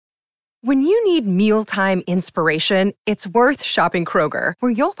When you need mealtime inspiration, it's worth shopping Kroger,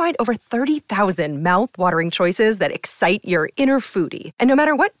 where you'll find over 30,000 mouth-watering choices that excite your inner foodie. And no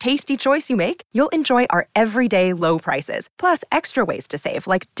matter what tasty choice you make, you'll enjoy our everyday low prices, plus extra ways to save,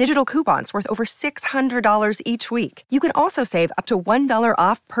 like digital coupons worth over $600 each week. You can also save up to $1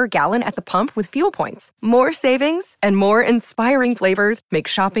 off per gallon at the pump with fuel points. More savings and more inspiring flavors make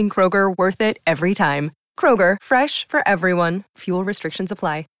shopping Kroger worth it every time. Kroger, fresh for everyone. Fuel restrictions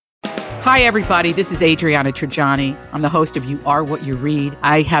apply. Hi, everybody. This is Adriana Trajani. I'm the host of You Are What You Read.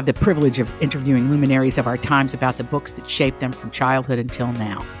 I have the privilege of interviewing luminaries of our times about the books that shaped them from childhood until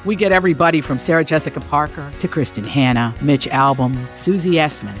now. We get everybody from Sarah Jessica Parker to Kristen Hanna, Mitch Albom, Susie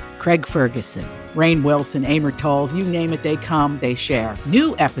Essman, Craig Ferguson, Rainn Wilson, Amor Tolls, you name it, they come, they share.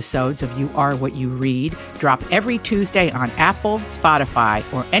 New episodes of You Are What You Read drop every Tuesday on Apple, Spotify,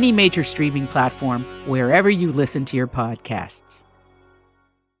 or any major streaming platform wherever you listen to your podcasts.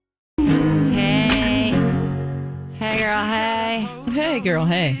 Hey, girl, hey. Hey, girl,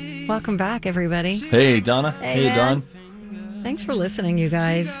 hey. Welcome back, everybody. Hey, Donna. Hey, man. Don. Thanks for listening, you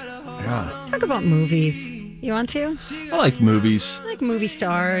guys. Yeah. Let's talk about movies. You want to? I like movies. I like movie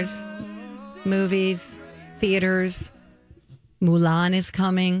stars, movies, theaters. Mulan is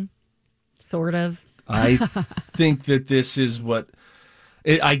coming, sort of. I think that this is what...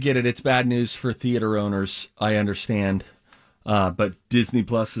 I get it. It's bad news for theater owners. I understand. But Disney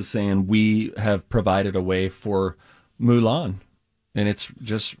Plus is saying we have provided a way for Mulan, and it's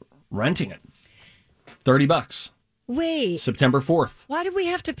just renting it. $30. Wait. September 4th. Why do we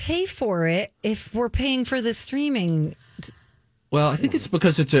have to pay for it if we're paying for the streaming? Well, I think it's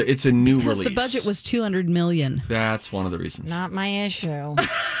because it's a new Because release. the budget was $200 million. That's one of the reasons. Not my issue.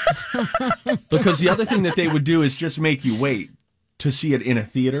 Because the other thing that they would do is just make you wait to see it in a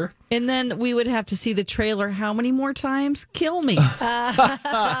theater. And then we would have to see the trailer how many more times? Kill me.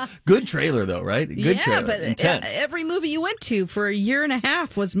 Good trailer, though, right? Good trailer. But intense. every movie you went to for a year and a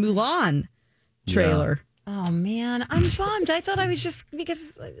half was Mulan trailer. Oh, man. I'm bummed. I thought I was just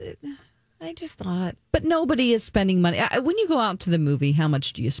because I just thought But nobody is spending money. When you go out to the movie, how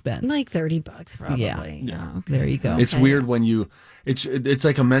much do you spend? like $30 probably. Yeah. Okay. There you go. It's weird when it's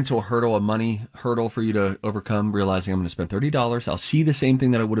like a mental hurdle, a money hurdle for you to overcome, realizing I'm going to spend $30. I'll see the same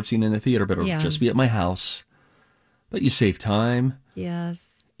thing that I would have seen in the theater, but it'll just be at my house. But you save time.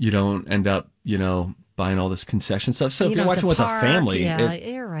 Yes. You don't end up, buying all this concession stuff. So if you're don't have watching to with park. a family, Yeah,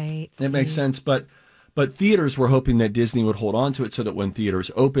 you're right. it makes sense. But theaters were hoping that Disney would hold on to it so that when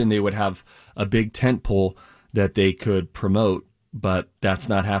theaters open, they would have a big tent pole that they could promote. But that's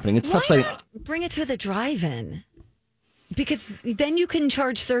not happening. It's tough saying. Bring it to the drive-in. Because then you can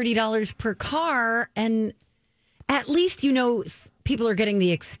charge $30 per car, and at least people are getting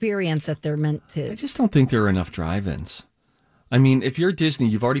the experience that they're meant to. I just don't think there are enough drive-ins. I mean, if you're Disney,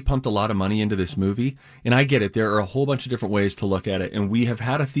 you've already pumped a lot of money into this movie, and I get it. There are a whole bunch of different ways to look at it, and we have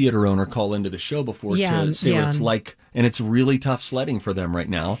had a theater owner call into the show before to say what it's like, and it's really tough sledding for them right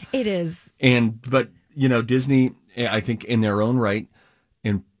now. It is. But Disney, I think in their own right,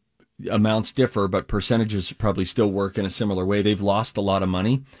 and amounts differ, but percentages probably still work in a similar way. They've lost a lot of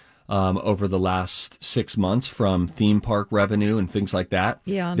money over the last 6 months from theme park revenue and things like that.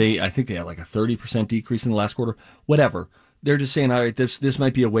 Yeah. I think they had like a 30% decrease in the last quarter. Whatever. They're just saying, all right, this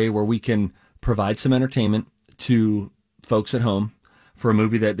might be a way where we can provide some entertainment to folks at home for a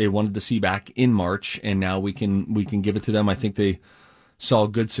movie that they wanted to see back in March, and now we can give it to them. I think they saw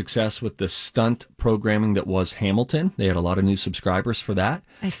good success with the stunt programming that was Hamilton. They had a lot of new subscribers for that.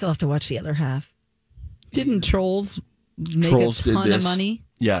 I still have to watch the other half. Didn't Trolls make a ton of money?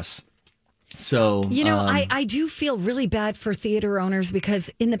 Yes. So, I do feel really bad for theater owners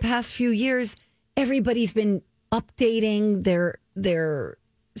because in the past few years, everybody's been updating their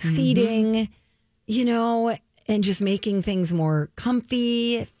seating, and just making things more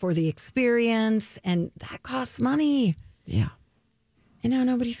comfy for the experience. And that costs money. Yeah. And now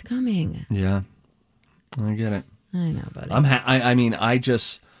nobody's coming. Yeah, I get it. I know, buddy. I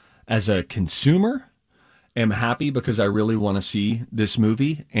just, as a consumer, am happy because I really want to see this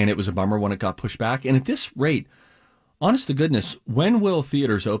movie, and it was a bummer when it got pushed back. And at this rate, honest to goodness, when will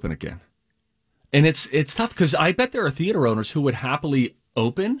theaters open again? And it's tough because I bet there are theater owners who would happily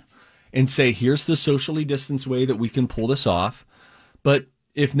open and say, here's the socially distanced way that we can pull this off. But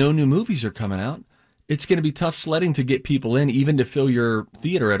if no new movies are coming out, it's going to be tough sledding to get people in, even to fill your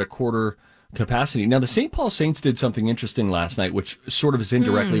theater at a quarter capacity. Now, the St. Paul Saints did something interesting last night, which sort of is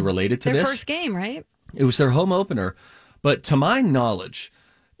indirectly related to Their this. first game, right? It was their home opener. But to my knowledge,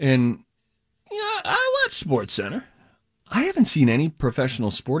 and I watch SportsCenter, I haven't seen any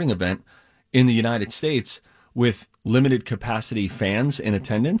professional sporting event in the United States with limited capacity fans in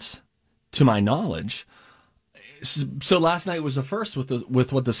attendance to my knowledge. So last night was the first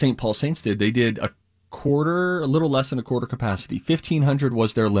with what the St. Paul Saints did. They did a little less than a quarter capacity. 1,500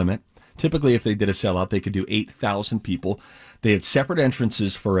 was their limit. Typically, if they did a sellout, they could do 8,000 people. They had separate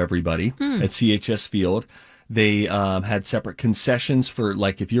entrances for everybody at CHS Field. They had separate concessions for,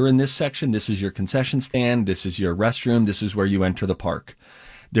 like, if you're in this section, this is your concession stand, this is your restroom, this is where you enter the park.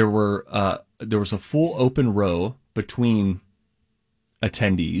 There was a full open row between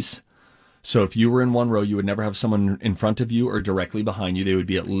attendees. So if you were in one row, you would never have someone in front of you or directly behind you. They would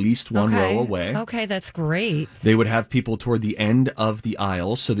be at least one row away. Okay, that's great. They would have people toward the end of the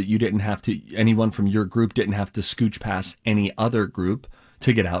aisle so that you didn't have to, anyone from your group didn't have to scooch past any other group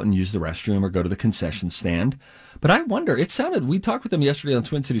to get out and use the restroom or go to the concession stand. But I wonder, we talked with them yesterday on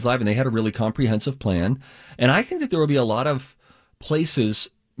Twin Cities Live, and they had a really comprehensive plan. And I think that there will be a lot of places,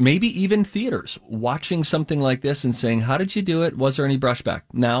 maybe even theaters, watching something like this and saying, how did you do it? Was there any brushback?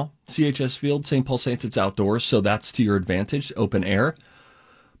 Now, CHS Field, St. Paul Saints, it's outdoors, so that's to your advantage, open air.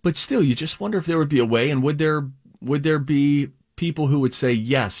 But still, you just wonder if there would be a way, and would there be people who would say,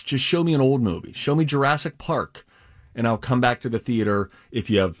 yes, just show me an old movie. Show me Jurassic Park, and I'll come back to the theater if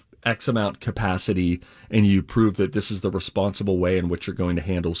you have X amount capacity and you prove that this is the responsible way in which you're going to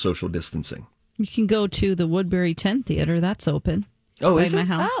handle social distancing. You can go to the Woodbury 10 Theater. That's open. Oh, by is my it?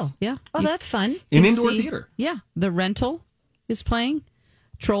 house. Oh. Yeah. Oh, that's fun. An indoor theater. Yeah. The Rental is playing.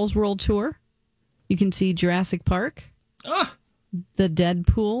 Trolls World Tour. You can see Jurassic Park. Ah. The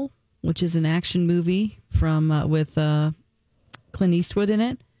Deadpool, which is an action movie from with Clint Eastwood in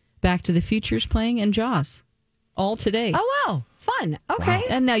it. Back to the Future's playing, and Jaws. All today. Oh, wow. Fun. Okay. Wow.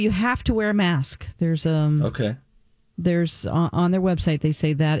 And now you have to wear a mask. There's okay. There's on their website, they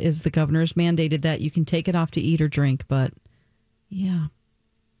say that is the governor's mandated that you can take it off to eat or drink, but yeah.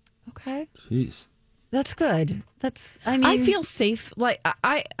 Okay. Jeez. That's good. I feel safe. Like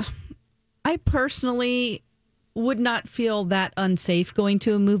I personally would not feel that unsafe going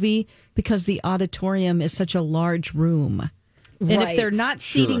to a movie because the auditorium is such a large room. And if they're not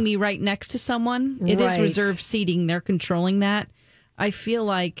seating me right next to someone, it is reserved seating. They're controlling that. I feel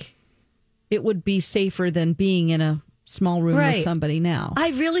like it would be safer than being in a small room with somebody now. I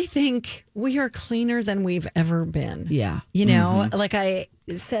really think we are cleaner than we've ever been. Yeah. You know, like I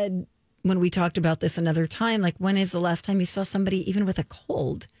said when we talked about this another time, like when is the last time you saw somebody even with a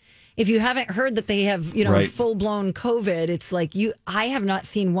cold? If you haven't heard that they have, full-blown COVID, it's like I have not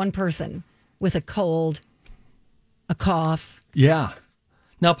seen one person with a cold, a cough. Yeah.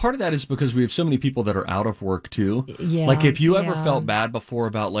 Now, part of that is because we have so many people that are out of work, too. Yeah. Like, if you ever felt bad before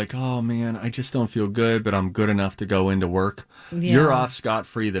about, like, oh, man, I just don't feel good, but I'm good enough to go into work, you're off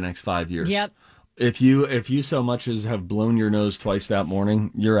scot-free the next 5 years. Yep. If you so much as have blown your nose twice that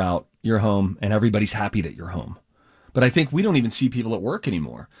morning, you're out, you're home, and everybody's happy that you're home. But I think we don't even see people at work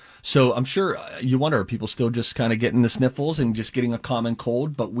anymore. So I'm sure you wonder, are people still just kind of getting the sniffles and just getting a common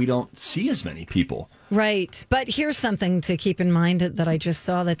cold, but we don't see as many people. Right. But here's something to keep in mind that I just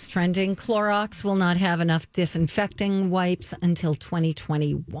saw that's trending. Clorox will not have enough disinfecting wipes until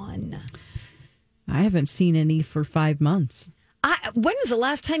 2021. I haven't seen any for 5 months. When was the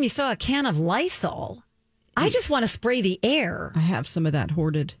last time you saw a can of Lysol? I just want to spray the air. I have some of that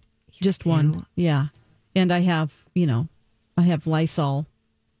hoarded. Just one. Yeah. And I have, I have Lysol,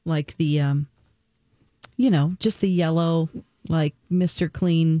 like the, just the yellow, like Mr.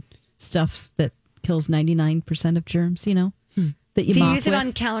 Clean stuff that kills 99% of germs, that you Do you mop use it with.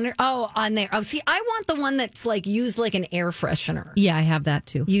 on counter? Oh, on there. Oh, see, I want the one that's like used like an air freshener. Yeah, I have that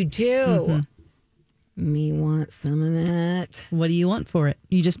too. You do? Me want some of that. What do you want for it?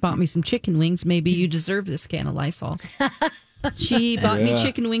 You just bought me some chicken wings. Maybe you deserve this can of Lysol. She bought me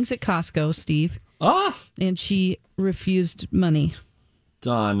chicken wings at Costco, Steve. Ah! And she refused money.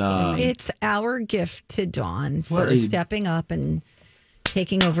 Dawn. It's our gift to Dawn for stepping up and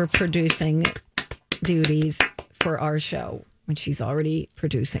taking over producing duties for our show when she's already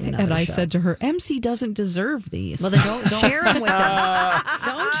producing another And I show. said to her, MC doesn't deserve these. Well, then don't share them with him.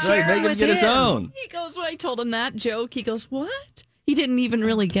 Don't share Make him with get his own. He goes, when I told him that joke, he goes, what? He didn't even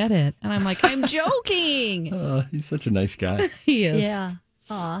really get it. And I'm like, I'm joking. He's such a nice guy. He is. Yeah.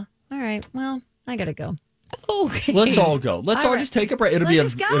 Aw. All right. Well, I got to go. Okay. Let's all go. Let's all just take a break. Let's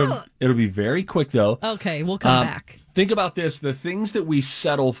just go. It'll be very quick, though. Okay, we'll come back. Think about this. The things that we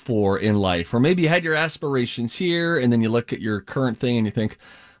settle for in life, or maybe you had your aspirations here, and then you look at your current thing and you think,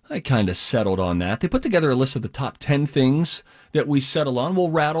 I kind of settled on that. They put together a list of the top 10 things that we settle on. We'll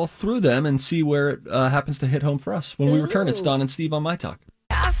rattle through them and see where it happens to hit home for us. When we return, it's Don and Steve on My Talk.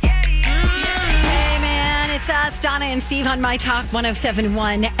 Hey, man, it's us, Donna and Steve on My Talk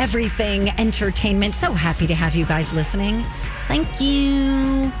 107.1, Everything Entertainment. So happy to have you guys listening. Thank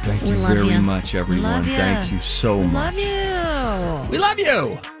you. We love very much, everyone. Love ya. Thank you so much. Love you. We love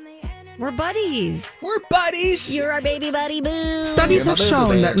you. We're buddies. We're buddies. You're our baby buddy boo. Studies have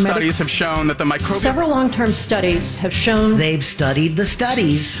shown that the microbial... Several long-term studies have shown... They've studied the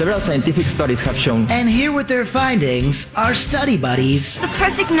studies. Several scientific studies have shown... And here with their findings are study buddies... The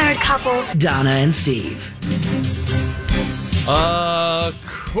perfect nerd couple. Donna and Steve.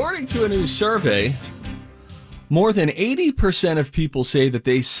 According to a new survey, more than 80% of people say that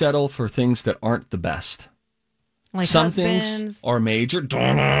they settle for things that aren't the best. Like Some husbands. things are major.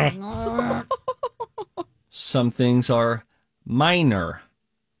 Some things are minor.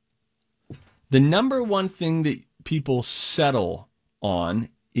 The number one thing that people settle on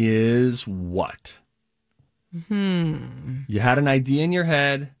is what? You had an idea in your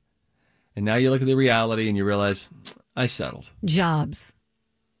head, and now you look at the reality and you realize, I settled. Jobs.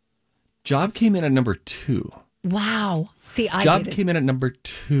 Job came in at number 2. Wow. See, I Job did it. came in at number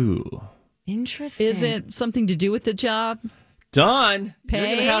 2. Interesting. Is it something to do with the job? Done.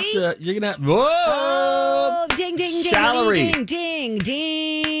 Pay? You're gonna have whoa. Oh, ding, ding, ding, Salary. ding, ding,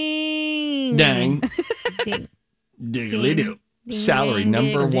 ding. Dang. Ding. Diggly do. Ding, Salary, ding,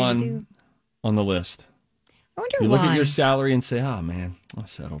 number diggly 1 do. on the list. I wonder You why. look at your salary and say, oh, man, I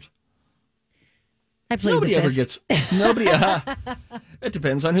settled. I played Nobody the ever fifth. gets, it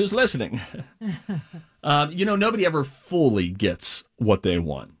depends on who's listening. Nobody ever fully gets what they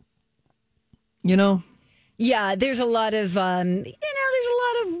want. Yeah, there's a lot of,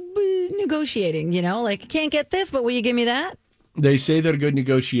 negotiating, like, can't get this, but will you give me that? They say that a good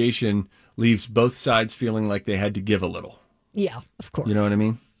negotiation leaves both sides feeling like they had to give a little. Yeah, of course. You know what I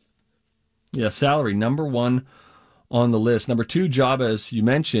mean? Yeah, salary, number 1 on the list. Number 2, job, as you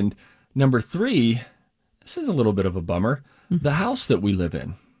mentioned. Number 3, this is a little bit of a bummer, the house that we live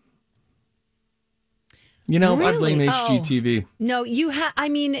in. I blame Really? HGTV. No,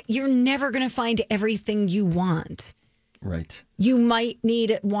 you're never going to find everything you want. Right. You might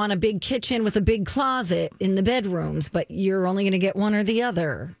want a big kitchen with a big closet in the bedrooms, but you're only going to get one or the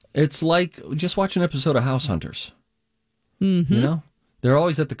other. It's like just watch an episode of House Hunters. Mm-hmm. They're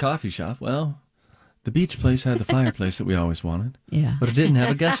always at the coffee shop. Well, the beach place had the fireplace that we always wanted. Yeah. But it didn't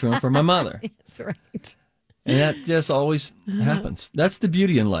have a guest room for my mother. That's right. And that just always happens. That's the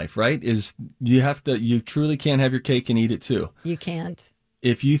beauty in life, right? Is you truly can't have your cake and eat it too. You can't.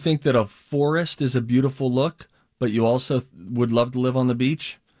 If you think that a forest is a beautiful look, but you also would love to live on the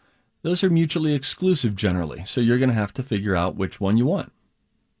beach, those are mutually exclusive generally. So you're going to have to figure out which one you want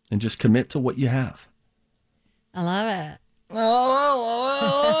and just commit to what you have. I love it.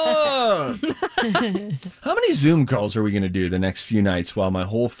 How many Zoom calls are we going to do the next few nights while my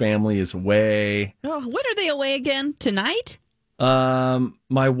whole family is away? Oh, when are they away again? Tonight?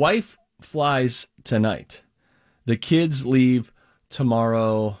 My wife flies tonight. The kids leave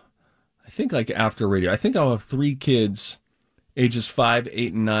tomorrow, I think like after radio. I think I'll have 3 kids, ages 5,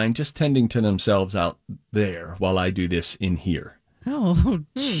 8, and 9, just tending to themselves out there while I do this in here. Oh,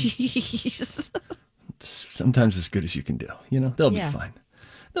 jeez. Sometimes as good as you can do. They'll be fine.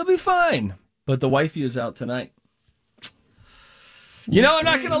 They'll be fine. But the wifey is out tonight. I'm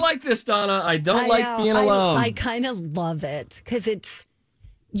not going to like this, Donna. I don't like being alone. I kind of love it because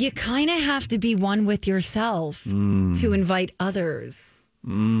you kind of have to be one with yourself to invite others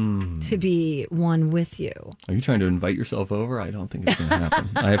to be one with you. Are you trying to invite yourself over? I don't think it's going to happen.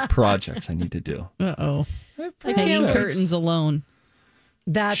 I have projects I need to do. Uh-oh. Hanging curtains alone.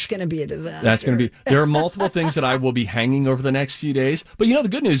 That's going to be a disaster. That's going to be. There are multiple things that I will be hanging over the next few days. But the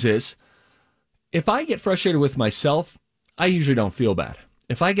good news is, if I get frustrated with myself, I usually don't feel bad.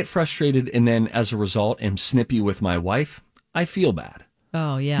 If I get frustrated and then as a result am snippy with my wife, I feel bad.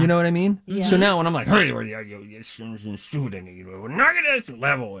 Oh, yeah. You know what I mean? Yeah. So now when I'm like, hey, we're not at this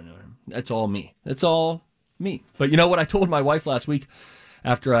level. That's all me. That's all me. But you know what I told my wife last week?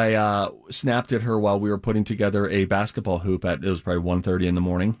 After I snapped at her while we were putting together a basketball hoop it was probably 1:30 in the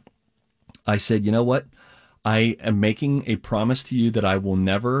morning. I said, you know what? I am making a promise to you that I will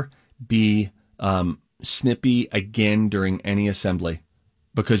never be snippy again during any assembly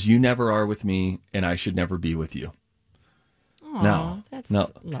because you never are with me and I should never be with you. Oh, that's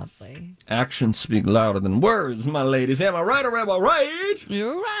lovely. Actions speak louder than words, my ladies. Am I right or am I right?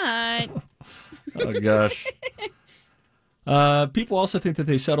 You're right. Oh, gosh. People also think that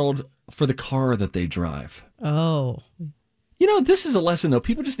they settled for the car that they drive. Oh. This is a lesson, though.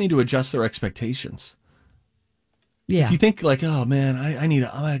 People just need to adjust their expectations. Yeah. If you think like, oh, man,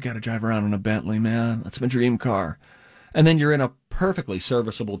 I got to drive around in a Bentley, man. That's my dream car. And then you're in a perfectly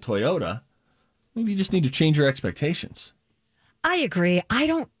serviceable Toyota, maybe you just need to change your expectations. I agree. I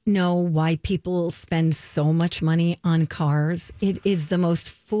don't know why people spend so much money on cars. It is the most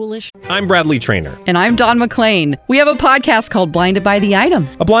foolish. I'm Bradley Trainer. And I'm Don McClain. We have a podcast called Blinded by the Item.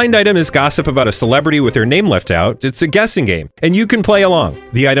 A blind item is gossip about a celebrity with their name left out. It's a guessing game, and you can play along.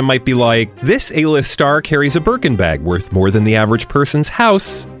 The item might be like, this A-list star carries a Birkin bag worth more than the average person's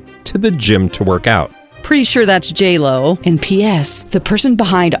house to the gym to work out. Pretty sure that's J-Lo. And P.S. the person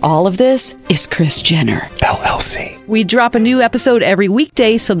behind all of this is Kris Jenner, LLC. We drop a new episode every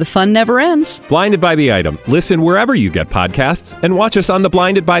weekday so the fun never ends. Blinded by the Item. Listen wherever you get podcasts and watch us on the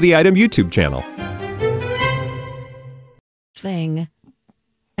Blinded by the Item YouTube channel. Thing,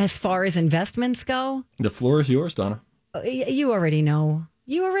 as far as investments go. The floor is yours, Donna. You already know.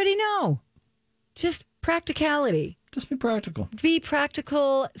 Just practicality. Just be practical. Be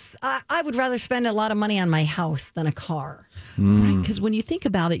practical. I would rather spend a lot of money on my house than a car. Right, because when you think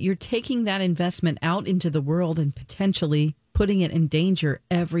about it, you're taking that investment out into the world and potentially putting it in danger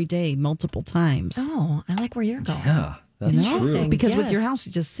every day, multiple times. Oh, I like where you're going. Yeah, that's true. Because with your house, it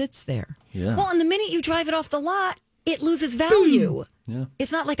just sits there. Yeah. Well, and the minute you drive it off the lot, it loses value. Yeah.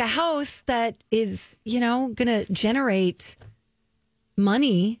 It's not like a house that is, going to generate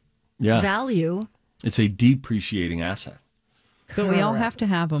money, value. It's a depreciating asset. But we all have to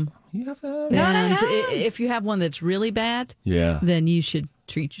have them. You have to have them. And if you have one that's really bad, then you should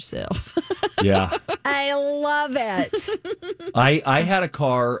treat yourself. Yeah. I love it. I had a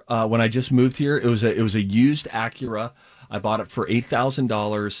car when I just moved here. It was a used Acura. I bought it for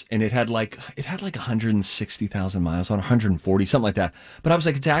 $8,000, and it had like 160,000 miles on 140, something like that. But I was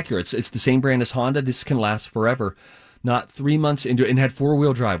like, it's Acura. It's the same brand as Honda. This can last forever. Not 3 months into it, and had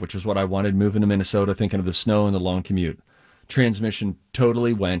 4-wheel drive, which is what I wanted, moving to Minnesota, thinking of the snow and the long commute. Transmission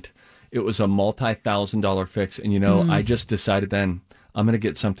totally went. It was a multi-$1,000 fix, and I just decided then I'm going to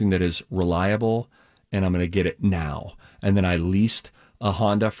get something that is reliable, and I'm going to get it now. And then I leased a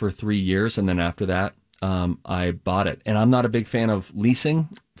Honda for 3 years, and then after that, I bought it. And I'm not a big fan of leasing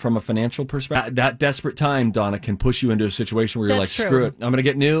from a financial perspective. That desperate time, Donna, can push you into a situation where you're screw it. I'm going to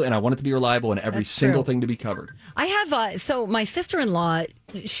get new, and I want it to be reliable and every single thing to be covered. I have, so my sister-in-law,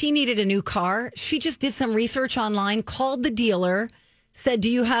 she needed a new car. She just did some research online, called the dealer, said, do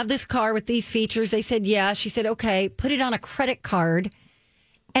you have this car with these features? They said, yeah. She said, okay, put it on a credit card.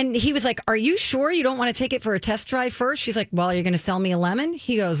 And he was like, are you sure you don't want to take it for a test drive first? She's like, well, you're going to sell me a lemon?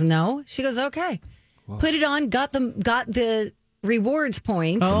 He goes, no. She goes, okay. Whoa. Put it on, got the rewards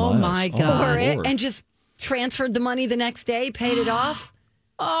points. Oh my God. For it, and just transferred the money the next day, paid it off.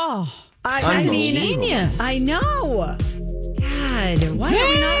 Oh, I mean, genius. I know. God, why are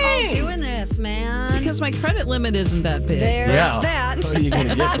we not all doing this, man? Because my credit limit isn't that big. There's that. What are you going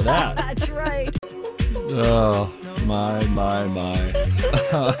to get for that? That's right. Oh, my.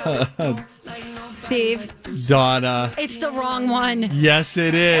 Steve. Donna. It's the wrong one. Yes,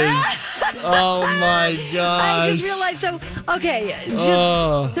 it is. Oh, my God. I just realized. So, okay,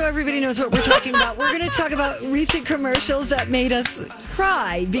 so everybody knows what we're talking about. We're going to talk about recent commercials that made us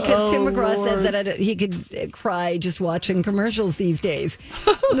cry because Tim McGraw says that he could cry just watching commercials these days.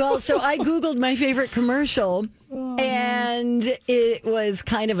 Well, so I Googled my favorite commercial, and it was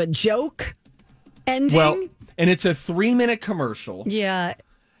kind of a joke ending. Well, and it's a 3-minute commercial. Yeah.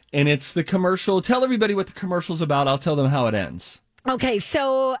 And it's the commercial. Tell everybody what the commercial's about. I'll tell them how it ends. Okay,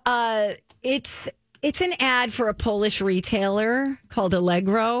 so it's an ad for a Polish retailer called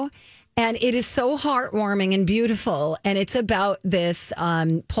Allegro, and it is so heartwarming and beautiful. And it's about this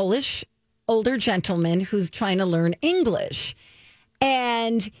Polish older gentleman who's trying to learn English.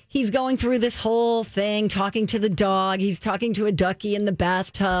 And he's going through this whole thing, talking to the dog. He's talking to a ducky in the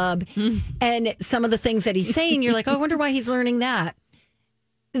bathtub. And some of the things that he's saying, you're like, oh, I wonder why he's learning that.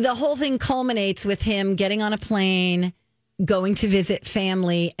 The whole thing culminates with him getting on a plane, going to visit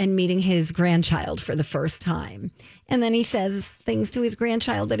family, and meeting his grandchild for the first time. And then he says things to his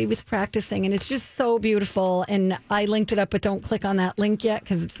grandchild that he was practicing, and it's just so beautiful. And I linked it up, but don't click on that link yet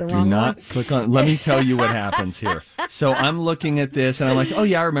because it's the wrong one. Do not click on. Let me tell you what happens here. So I'm looking at this, and I'm like, oh,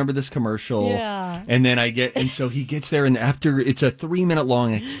 yeah, I remember this commercial. Yeah. And then so he gets there, and after it's a 3-minute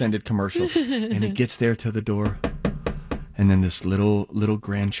long extended commercial, and he gets there to the door. And then this little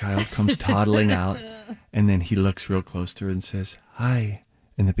grandchild comes toddling out, and then he looks real close to her and says, hi.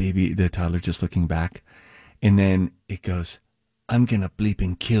 And the toddler just looking back. And then it goes, I'm going to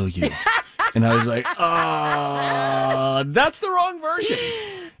bleeping kill you. And I was like, oh, that's the wrong version.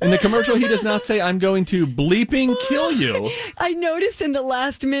 In the commercial, he does not say, I'm going to bleeping kill you. I noticed in the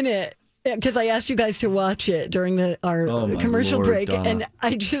last minute, because I asked you guys to watch it during our commercial break, Donna. and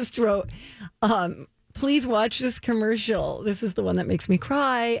I just wrote, please watch this commercial. This is the one that makes me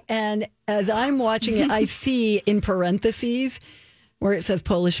cry. And as I'm watching it, I see in parentheses where it says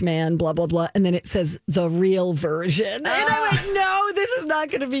Polish man, blah, blah, blah. And then it says the real version. And I went, no, this is not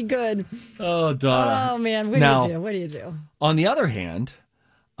going to be good. Oh, Donna. Oh, man. What do you do? On the other hand,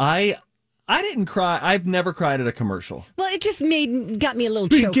 I didn't cry. I've never cried at a commercial. Well, it just got me a little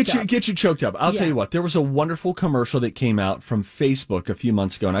choked up. Get you choked up. I'll tell you what. There was a wonderful commercial that came out from Facebook a few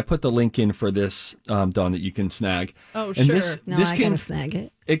months ago, and I put the link in for this, Dawn, that you can snag. Oh, and sure. This came, snag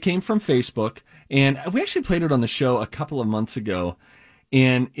it. It came from Facebook, and we actually played it on the show a couple of months ago.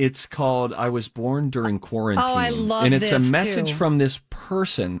 And it's called "I Was Born During Quarantine." Oh, I love this. And it's this, a message too. from this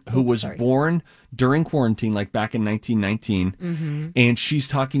person who was born during quarantine, like back in 1919. Mm-hmm. And she's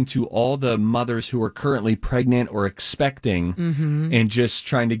talking to all the mothers who are currently pregnant or expecting, and just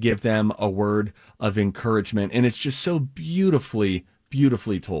trying to give them a word of encouragement. And it's just so beautifully,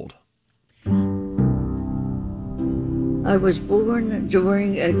 beautifully told. I was born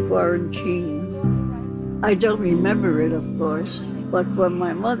during a quarantine. I don't remember it, of course, but for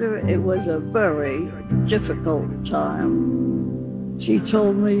my mother, it was a very difficult time. She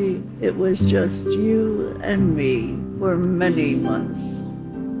told me it was just you and me for many months.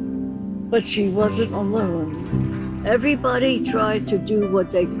 But she wasn't alone. Everybody tried to do what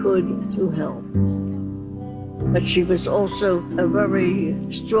they could to help. But she was also a very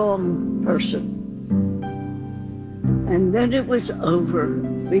strong person. And then it was over.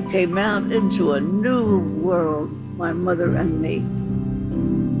 We came out into a new world, my mother and me.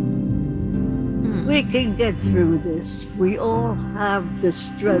 We can get through this. We all have the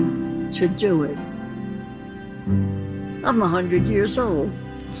strength to do it. I'm 100 years old.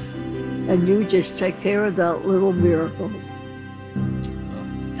 And you just take care of that little miracle.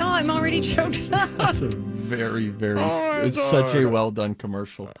 Oh, I'm already choked up. That's a very, it's such a well done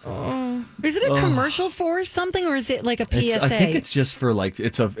commercial. Is it a commercial for something, or is it like a PSA? I think it's just for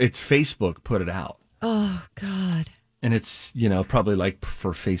it's Facebook put it out. Oh, God. And it's, probably like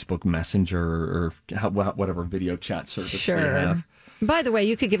for Facebook Messenger or whatever video chat service they have. By the way,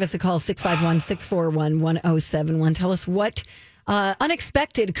 you could give us a call, 651-641-1071. Tell us what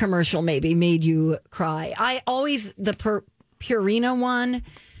unexpected commercial maybe made you cry. The Purina one,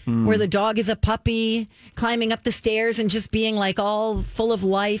 where the dog is a puppy climbing up the stairs and just being like all full of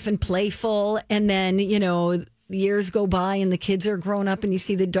life and playful. And then, years go by and the kids are grown up and you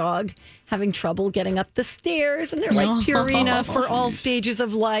see the dog having trouble getting up the stairs. And they're like Purina for all stages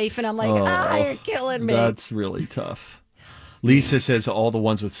of life. And I'm like, you're killing me. That's really tough. Lisa says all the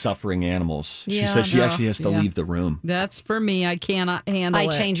ones with suffering animals. She says she actually has to leave the room. That's for me. I cannot handle it.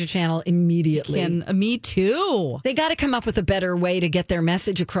 I change the channel immediately. Me too. They got to come up with a better way to get their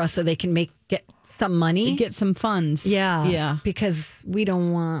message across so they can get some money, get some funds. Yeah. Because we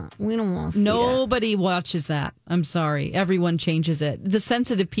don't want to see Nobody watches that. I'm sorry. Everyone changes it. The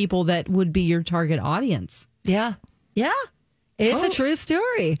sensitive people that would be your target audience. Yeah. It's a true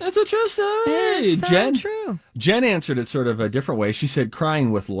story. It's a true story. It's Jen, true. Jen answered it sort of a different way. She said,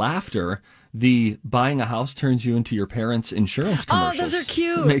 crying with laughter, the buying a house turns you into your parents' insurance commercials. Oh, those are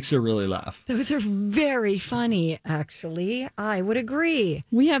cute. It makes her really laugh. Those are very funny, actually. I would agree.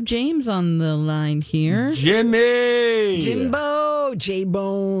 We have James on the line here. Jimbo,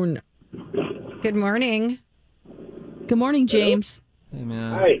 J-Bone. Good morning. Good morning, James. Hey,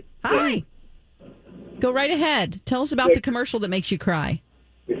 man. Hi. Go right ahead. Tell us about the commercial that makes you cry.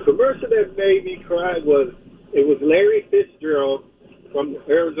 The commercial that made me cry was Larry Fitzgerald from the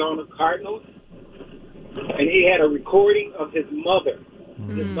Arizona Cardinals, and he had a recording of his mother.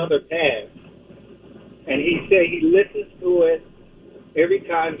 His mother passed, and he said he listens to it every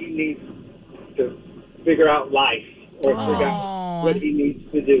time he needs to figure out life or figure out what he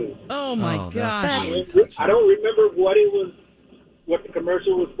needs to do. Oh my gosh! I don't remember what the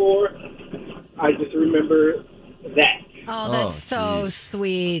commercial was for. I just remember that. Oh, that's so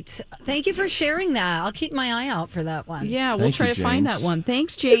sweet. Thank you for sharing that. I'll keep my eye out for that one. Yeah, we'll try to find that one.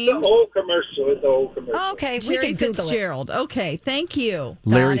 Thanks, James. It's the old commercial. Oh, okay, we Larry can Google Fitzgerald. it. Okay, thank you.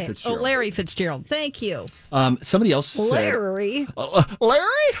 Larry Fitzgerald. Oh, Larry Fitzgerald. Thank you. Somebody else said... Larry?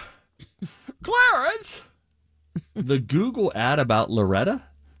 Larry? Clarence? The Google ad about Loretta?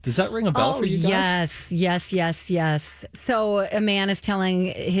 Does that ring a bell for you guys? Yes. So a man is telling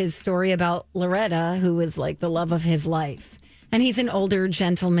his story about Loretta, who was like the love of his life. And he's an older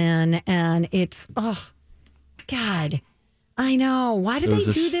gentleman, and it's, God, I know. Why do they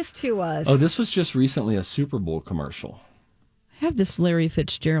do this to us? Oh, this was just recently a Super Bowl commercial. I have this Larry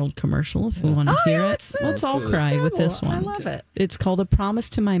Fitzgerald commercial if we want to hear it. Let's all cry with this one. I love it. It's called A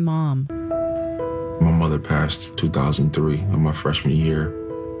Promise to My Mom. My mother passed 2003 in my freshman year.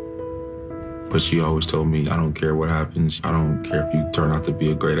 But she always told me, I don't care what happens. I don't care if you turn out to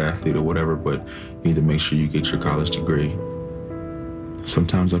be a great athlete or whatever, but you need to make sure you get your college degree.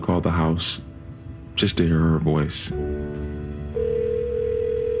 Sometimes I call the house just to hear her voice.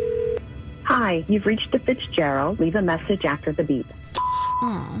 Hi, you've reached the Fitzgerald. Leave a message after the beep.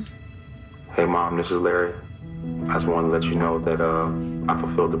 Aww. Hey, Mom, this is Larry. I just want to let you know that I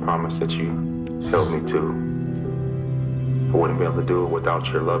fulfilled the promise that you held me to. I wouldn't be able to do it without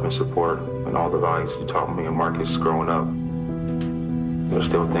your love and support and all the values you taught me and Marcus growing up. There's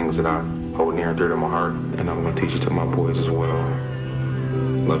still things that I hold near and dear to my heart, and I'm going to teach it to my boys as well.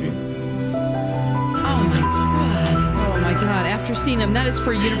 Love you. Oh, my God. Oh, my God. After seeing him, that is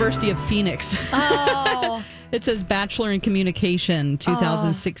for University of Phoenix. Oh. It says Bachelor in Communication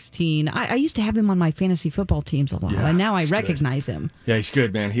 2016. I used to have him on my fantasy football teams a lot, and now I recognize him. Yeah, he's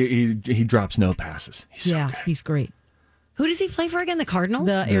good, man. He drops no passes. He's so good. He's great. Who does he play for again? The Cardinals?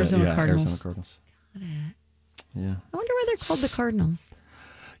 The Arizona Cardinals. Arizona Cardinals. Got it. Yeah. I wonder why they're called the Cardinals.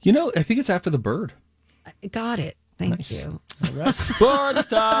 You know, I think it's after the bird. Got it. Thank you. Sports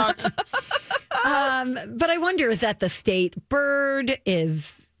talk. But I wonder, is that the state bird?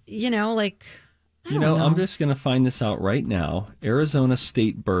 Is, like... I don't know. I'm just going to find this out right now. Arizona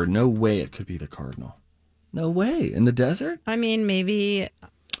state bird. No way it could be the cardinal. No way. In the desert? I mean, maybe...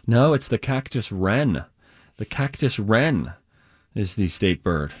 No, it's the cactus wren. The cactus wren is the state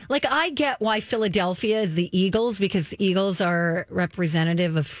bird. Like, I get why Philadelphia is the Eagles, because the Eagles are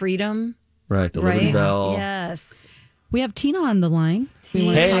representative of freedom. Right, the Liberty Bell. Yes. We have Tina on the line. We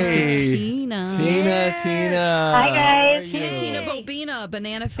want to talk to Tina. Tina. Hi, guys. Tina Bobina,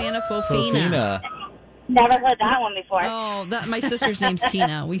 Banana Fana Fofina. Never heard that one before. Oh, my sister's name's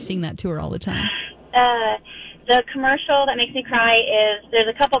Tina. We sing that to her all the time. The commercial that makes me cry is, there's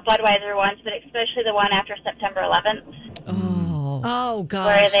a couple Budweiser ones, but especially the one after September 11th. Oh, gosh.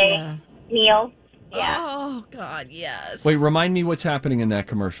 Where they kneel. Yeah. Oh, God, yes. Wait, remind me what's happening in that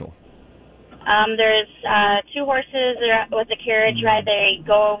commercial. There's two horses with a carriage ride. They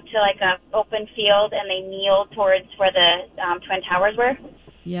go to like a open field and they kneel towards where the Twin Towers were.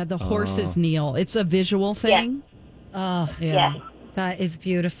 Yeah, the horses kneel. It's a visual thing. Yeah. Oh, yeah. That is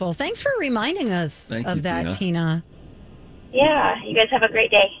beautiful. Thanks for reminding us of that, Tina. Yeah, you guys have a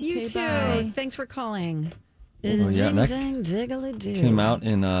great day. You too. Bye. Thanks for calling. Ding, diggly-doo. Came out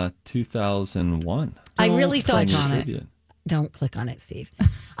in 2001. I really thought on it. Don't click on it, Steve.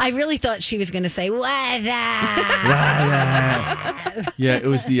 I really thought she was going to say, weather. Yeah, it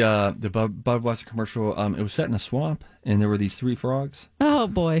was the Budweiser commercial. It was set in a swamp, and there were these three frogs. Oh,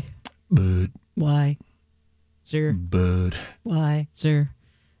 boy. Bud. Why? Sure. Bud. Why? Sure.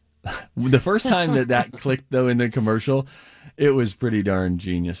 The first time that clicked, though, in the commercial, it was pretty darn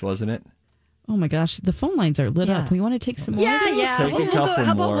genius, wasn't it? Oh, my gosh. The phone lines are lit up. We want to take some more? Yeah. Take a couple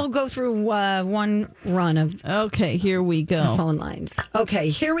How about more. we'll go through one run of Okay, here we go. the phone lines. Okay,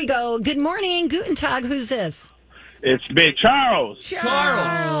 here we go. Good morning. Guten Tag. Who's this? It's Big Charles. Charles.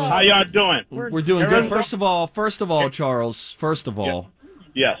 How y'all doing? We're doing good. First of all, Charles,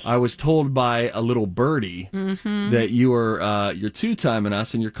 Yes. I was told by a little birdie that you're two-timing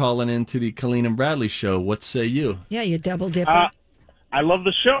us and you're calling into the Colleen and Bradley show. What say you? Yeah, you double dipper. I love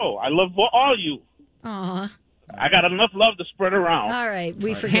the show. I love all you. Aw. I got enough love to spread around. All right,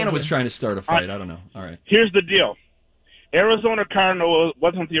 we forgive Hannah you. was trying to start a fight. I don't know. All right. Here's the deal. Arizona Cardinals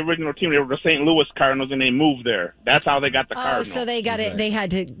wasn't the original team. They were the St. Louis Cardinals, and they moved there. That's how they got the Cardinals. Oh, so they got it.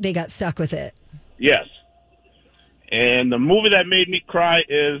 They got stuck with it. Yes. And the movie that made me cry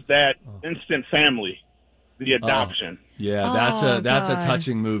is that Instant Family, the adoption. Yeah, that's a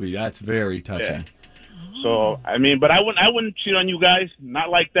touching movie. That's very touching. Yeah. So but I wouldn't cheat on you guys. Not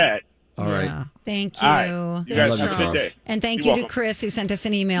like that. All right. Thank you. All right. You guys have a good day. And thank You're you to welcome. Chris, who sent us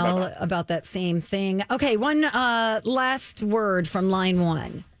an email about that same thing. Okay, one last word from line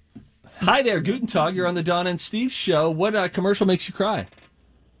one. Hi there, Guten Tag. You're on the Donna and Steve show. What commercial makes you cry?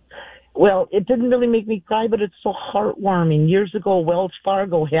 Well, it didn't really make me cry, but it's so heartwarming. Years ago, Wells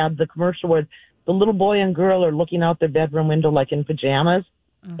Fargo had the commercial where the little boy and girl are looking out their bedroom window like in pajamas,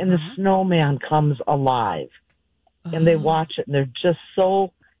 and the snowman comes alive. And they watch it, and they're just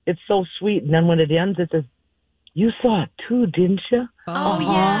it's so sweet. And then when it ends, it says, "You saw it too, didn't you?" Oh,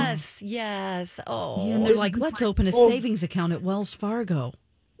 yes. Oh. Yeah, and they're like, let's open a savings account at Wells Fargo.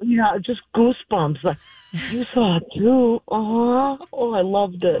 Yeah, just goosebumps. Like, you saw it too. Oh, I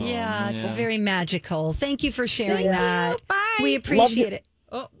loved it. Yeah, it's very magical. Thank you for sharing that. Bye. We appreciate it.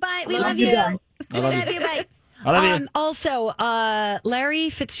 Oh, bye. We love you. guys. We love you. Bye. I love you. Also,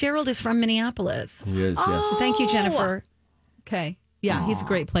 Larry Fitzgerald is from Minneapolis. He is, yes. So thank you, Jennifer. Okay. Yeah, he's a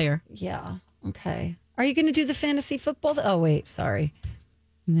great player. Yeah. Okay. Are you going to do the fantasy football? Oh, wait. Sorry.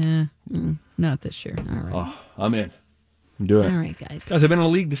 Nah, not this year. All right. Oh, I'm in. I'm doing it. All right, guys. Guys, I've been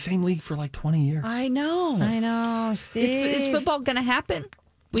in the same league for like 20 years. I know, Steve. Is football going to happen?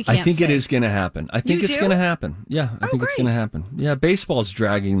 We can't I think say. it is going to happen. I think it's going to happen. Yeah, I think it's going to happen. Yeah, baseball's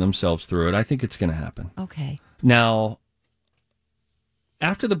dragging themselves through it. I think it's going to happen. Okay. Now,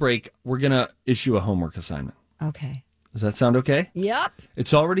 after the break, we're going to issue a homework assignment. Okay. Does that sound okay? Yep.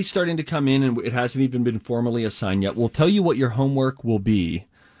 It's already starting to come in, and it hasn't even been formally assigned yet. We'll tell you what your homework will be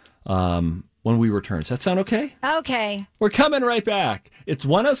when we return. Does that sound okay? Okay. We're coming right back. It's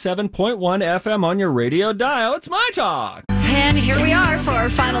 107.1 FM on your radio dial. It's My Talk. And here we are for our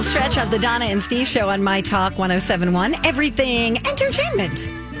final stretch of the Donna and Steve show on My Talk 107.1. Everything Entertainment.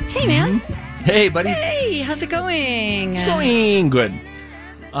 Hey, man. Hey, buddy. Hey, how's it going? It's going good.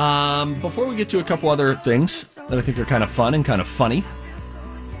 Before we get to a couple other things that I think are kind of fun and kind of funny,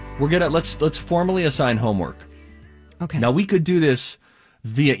 we're gonna let's formally assign homework. Okay. Now we could do this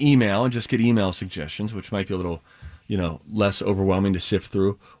via email and just get email suggestions, which might be a little, less overwhelming to sift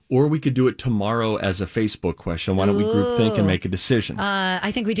through. Or we could do it tomorrow as a Facebook question. Why don't we group think and make a decision?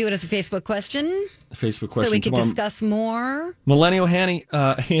 I think we do it as a Facebook question. Facebook question. So we could tomorrow. discuss more. Millennial Hanny.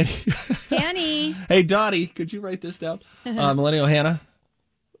 Hanny. Hey, Dottie, could you write this down? Millennial Hannah.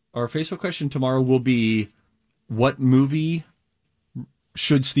 Our Facebook question tomorrow will be, what movie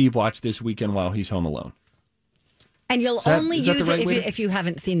should Steve watch this weekend while he's home alone? And you'll only use it if you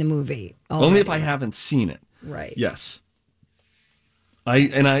haven't seen the movie. Already. Only if I haven't seen it. Right. Yes. Now,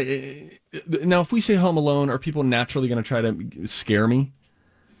 if we say Home Alone, are people naturally going to try to scare me?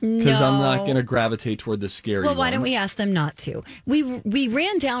 Because I'm not going to gravitate toward the scary Well, why ones. don't we ask them not to? We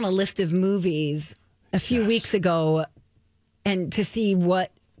ran down a list of movies a few weeks ago, and to see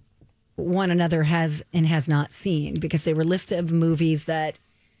what one another has and has not seen, because they were a list of movies that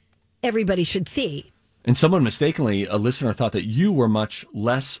everybody should see. And someone mistakenly, a listener, thought that you were much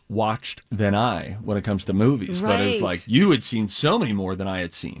less watched than I when it comes to movies. Right. But it's like you had seen so many more than I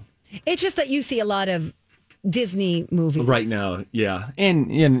had seen. It's just that you see a lot of Disney movies Right now, yeah. And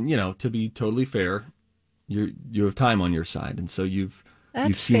to be totally fair, you have time on your side. And so you've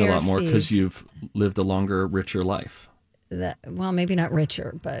seen a lot more because you've lived a longer, richer life. Well, maybe not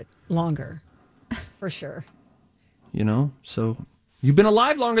richer, but longer, for sure. So you've been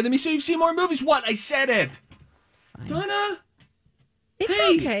alive longer than me, so you've seen more movies. What? I said it. Donna?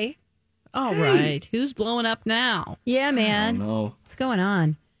 It's okay. All right. Who's blowing up now? Yeah, man. I don't know. What's going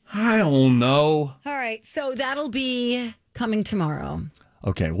on? I don't know. All right. So that'll be coming tomorrow.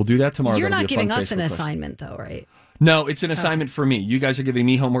 Okay, we'll do that tomorrow. You're That'll not be a fun giving us Facebook an question. assignment, though, right? No, it's an assignment for me. You guys are giving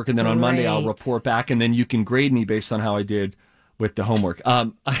me homework, and then on Monday I'll Great. report back, and then you can grade me based on how I did with the homework. I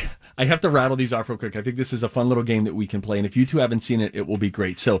have to rattle these off real quick. I think this is a fun little game that we can play, and if you two haven't seen it, it will be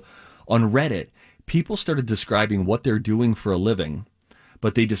great. So on Reddit, people started describing what they're doing for a living,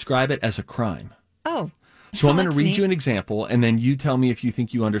 but they describe it as a crime. Oh. So I'm going to that's read neat. you an example, and then you tell me if you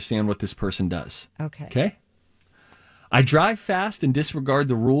think you understand what this person does. Okay. Okay? I drive fast and disregard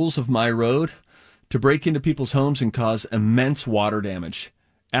the rules of my road to break into people's homes and cause immense water damage.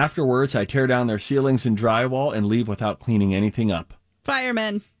 Afterwards, I tear down their ceilings and drywall and leave without cleaning anything up.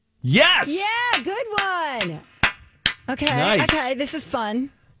 Firemen. Yes! Yeah, good one. Okay. Nice. Okay, this is fun.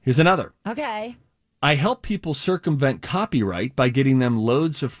 Here's another. Okay. I help people circumvent copyright by getting them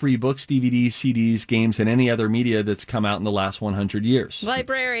loads of free books, DVDs, CDs, games, and any other media that's come out in the last 100 years.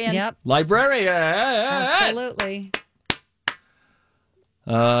 Librarian. Yep. Librarian! Absolutely.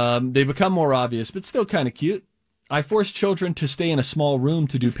 They become more obvious, but still kind of cute. I force children to stay in a small room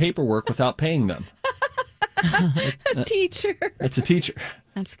to do paperwork without paying them. A teacher. That's a teacher.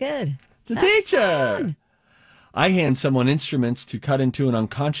 That's good. It's a teacher. Fun. I hand someone instruments to cut into an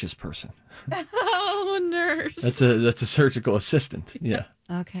unconscious person. Oh, nurse. That's a surgical assistant. Yeah.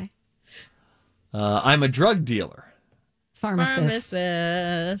 Okay. I'm a drug dealer. Pharmacist.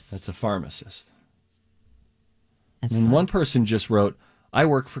 That's a pharmacist. And one person just wrote, I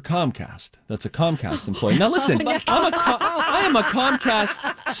work for Comcast. That's a Comcast employee. Now listen, I am a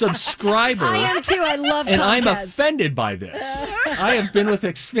Comcast subscriber. I am too. I love Comcast. And I'm offended by this. I have been with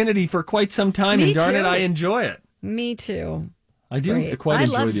Xfinity for quite some time, and darn it, I enjoy it. Me too. I do quite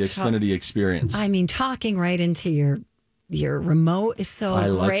enjoy the Xfinity experience. I mean, talking right into your remote is so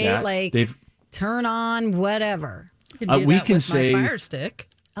great. That. Like, turn on whatever. You can do we that can with say my Fire Stick.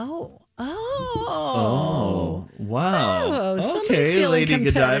 Oh, wow. Oh, somebody's okay, feeling Lady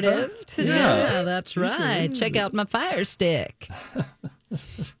competitive Godiva. today. Yeah, that's right. Check out my Fire Stick.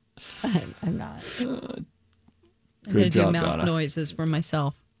 I'm not. I'm going to do mouth noises for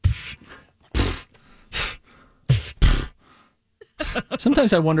myself.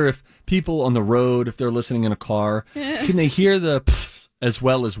 Sometimes I wonder if people on the road, if they're listening in a car, can they hear the pff as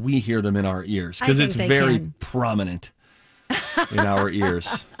well as we hear them in our ears, because it's very prominent in our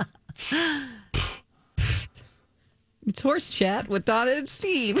ears. It's Horse Chat with Donna and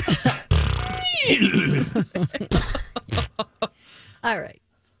Steve. All right.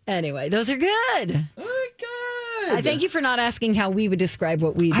 Anyway, those are good. Good. I thank you for not asking how we would describe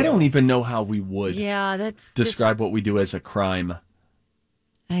what we do. I don't even know how we would describe what we do as a crime.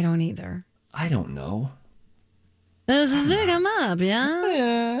 I don't either. I don't know. Let's stick them up,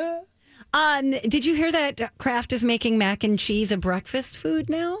 yeah? Did you hear that Kraft is making mac and cheese a breakfast food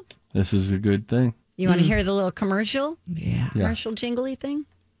now? This is a good thing. You want to hear the little commercial? Yeah. Commercial jingly thing?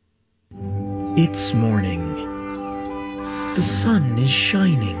 It's morning. The sun is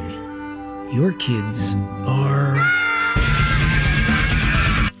shining. Your kids are...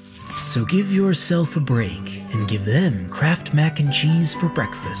 So give yourself a break and give them Kraft mac and cheese for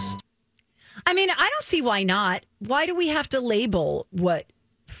breakfast. I mean, I don't see why not. Why do we have to label what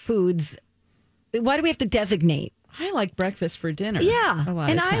foods... Why do we have to designate? I like breakfast for dinner. Yeah,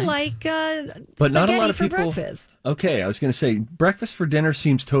 and I like but not a lot of for people. Breakfast. Okay, I was going to say breakfast for dinner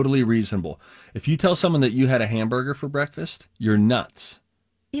seems totally reasonable. If you tell someone that you had a hamburger for breakfast, you're nuts.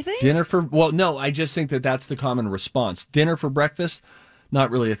 You think? Dinner for no, I just think that that's the common response. Dinner for breakfast, not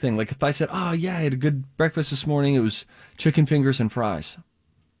really a thing. Like if I said, "Oh yeah, I had a good breakfast this morning. It was chicken fingers and fries."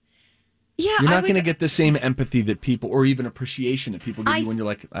 Yeah, you're not going to get the same empathy that people, or even appreciation that people give you when you're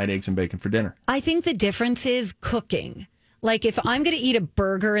like, "I had eggs and bacon for dinner." I think the difference is cooking. Like if I'm going to eat a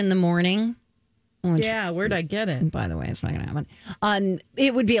burger in the morning, where'd I get it? By the way, it's not going to happen.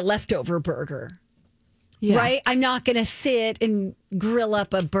 It would be a leftover burger, yeah. Right? I'm not going to sit and grill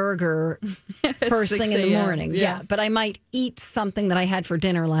up a burger first thing in the morning. Yeah, but I might eat something that I had for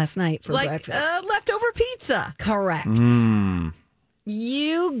dinner last night for breakfast. Leftover pizza. Correct.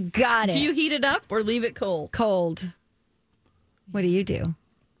 You got it. Do you heat it up or leave it cold? Cold. What do you do?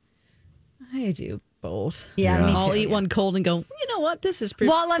 I do both. Yeah, me too. I'll eat one cold and go, you know what? This is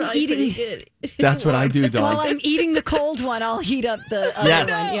while I'm eating good. That's what I do, Dawn. While I'm eating the cold one, I'll heat up the other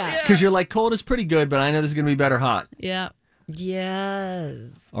one. Yeah. Because you're like, cold is pretty good, but I know this is going to be better hot. Yeah.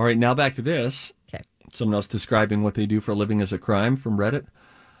 Yes. All right, now back to this. Okay. Someone else describing what they do for a living as a crime from Reddit.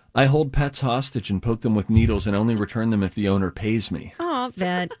 I hold pets hostage and poke them with needles and only return them if the owner pays me. Oh,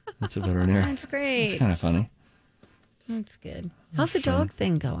 vet. That's a veterinarian. That's great. It's kind of funny. That's good. How's the dog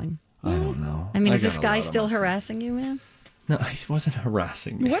thing going? I don't know. I mean, is this guy still harassing you, man? No, he wasn't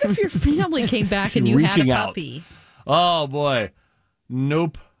harassing me. What if your family came back and you had a puppy? Oh, boy.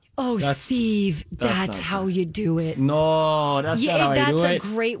 Nope. Oh, Steve, that's how you do it. No, that's not how I do it. That's a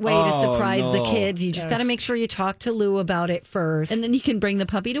great way to surprise the kids. You just got to make sure you talk to Lou about it first. And then you can bring the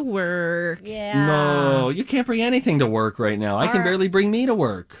puppy to work. Yeah. No, you can't bring anything to work right now. I can barely bring me to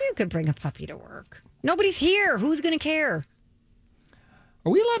work. You could bring a puppy to work. Nobody's here. Who's going to care?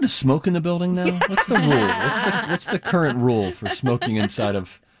 Are we allowed to smoke in the building now? What's the rule? What's the current rule for smoking inside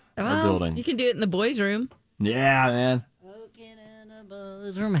of our building? You can do it in the boys' room. Yeah, man.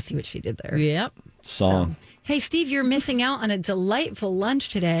 Room. I see what she did there. Yep. Song. So, hey, Steve, you're missing out on a delightful lunch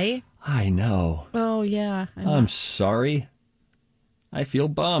today. I know. Oh, yeah. I'm sorry. I feel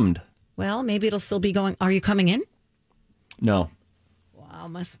bummed. Well, maybe it'll still be going. Are you coming in? No. Wow,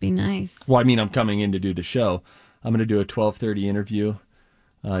 must be nice. Well, I mean, I'm coming in to do the show. I'm going to do a 12:30 interview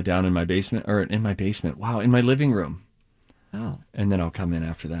down in my basement, Wow, in my living room. Oh. And then I'll come in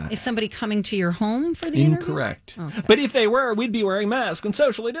after that. Is somebody coming to your home for the interview? Incorrect. Okay. But if they were, we'd be wearing masks and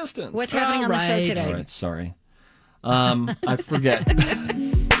socially distanced. What's happening on the show today? All right, sorry. I forget.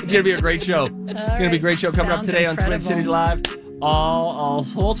 It's going to be a great show. It's going to be a great show coming up today on Twin Cities Live. All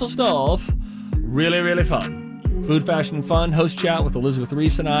sorts of stuff. Really, really fun. Food, fashion, and fun. Host chat with Elizabeth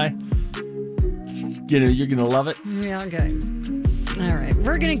Reese and I. You're going to love it. Yeah, okay. All right.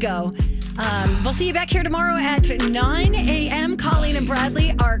 We're going to go. We'll see you back here tomorrow at 9 a.m. Colleen and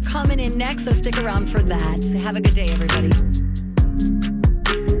Bradley are coming in next, so stick around for that. Have a good day, everybody.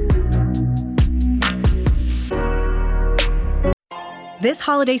 This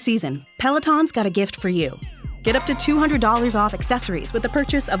holiday season, Peloton's got a gift for you. Get up to $200 off accessories with the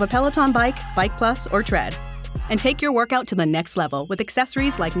purchase of a Peloton bike, Bike Plus, or Tread. And take your workout to the next level with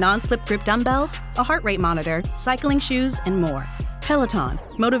accessories like non-slip grip dumbbells, a heart rate monitor, cycling shoes, and more. Peloton,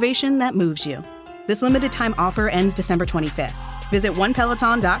 motivation that moves you. This limited time offer ends December 25th. Visit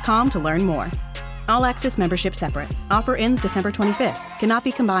onepeloton.com to learn more. All access membership separate. Offer ends December 25th. Cannot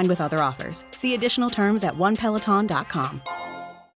be combined with other offers. See additional terms at onepeloton.com.